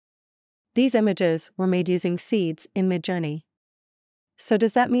These images were made using seeds in Midjourney. So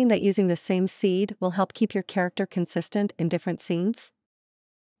does that mean that using the same seed will help keep your character consistent in different scenes?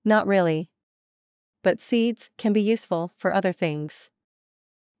 Not really. But seeds can be useful for other things.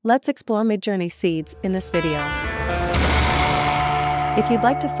 Let's explore Midjourney seeds in this video. If you'd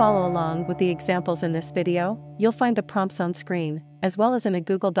like to follow along with the examples in this video, you'll find the prompts on screen, as well as in a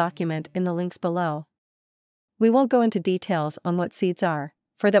Google document in the links below. We won't go into details on what seeds are,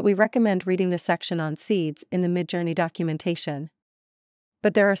 for that we recommend reading the section on seeds in the Midjourney documentation.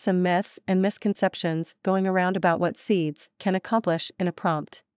 But there are some myths and misconceptions going around about what seeds can accomplish in a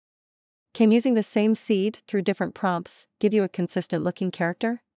prompt. Can using the same seed through different prompts give you a consistent looking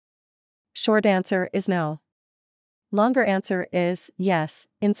character? Short answer is no. Longer answer is yes,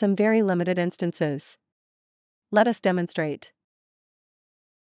 in some very limited instances. Let us demonstrate.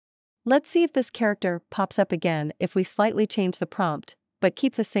 Let's see if this character pops up again if we slightly change the prompt, but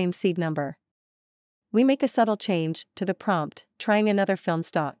keep the same seed number. We make a subtle change to the prompt, trying another film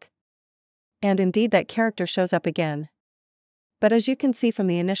stock. And indeed that character shows up again. But as you can see from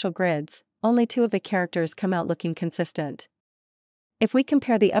the initial grids, only 2 of the characters come out looking consistent. If we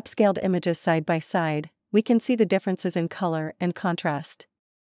compare the upscaled images side by side, we can see the differences in color and contrast.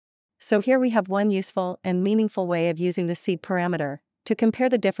 So here we have one useful and meaningful way of using the seed parameter to compare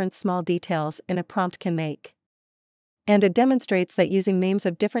the different small details in a prompt can make. And it demonstrates that using names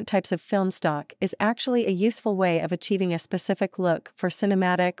of different types of film stock is actually a useful way of achieving a specific look for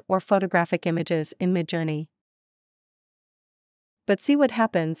cinematic or photographic images in Midjourney. But see what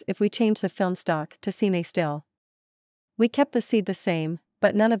happens if we change the film stock to Cine Still. We kept the seed the same,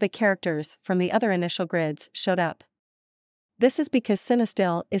 but none of the characters from the other initial grids showed up. This is because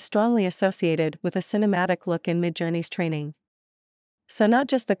CineStill is strongly associated with a cinematic look in Midjourney's training. So not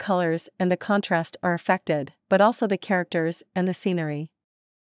just the colors and the contrast are affected, but also the characters and the scenery.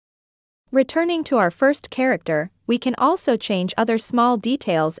 Returning to our first character, we can also change other small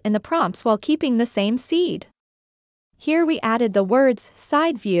details in the prompts while keeping the same seed. Here we added the words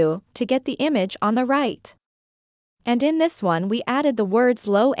side view to get the image on the right. And in this one we added the words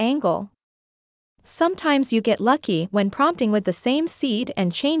low angle. Sometimes you get lucky when prompting with the same seed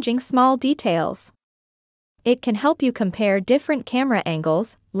and changing small details. It can help you compare different camera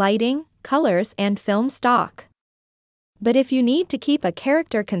angles, lighting, colors, and film stock. But if you need to keep a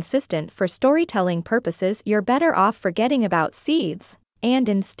character consistent for storytelling purposes, you're better off forgetting about seeds, and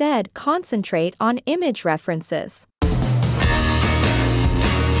instead concentrate on image references.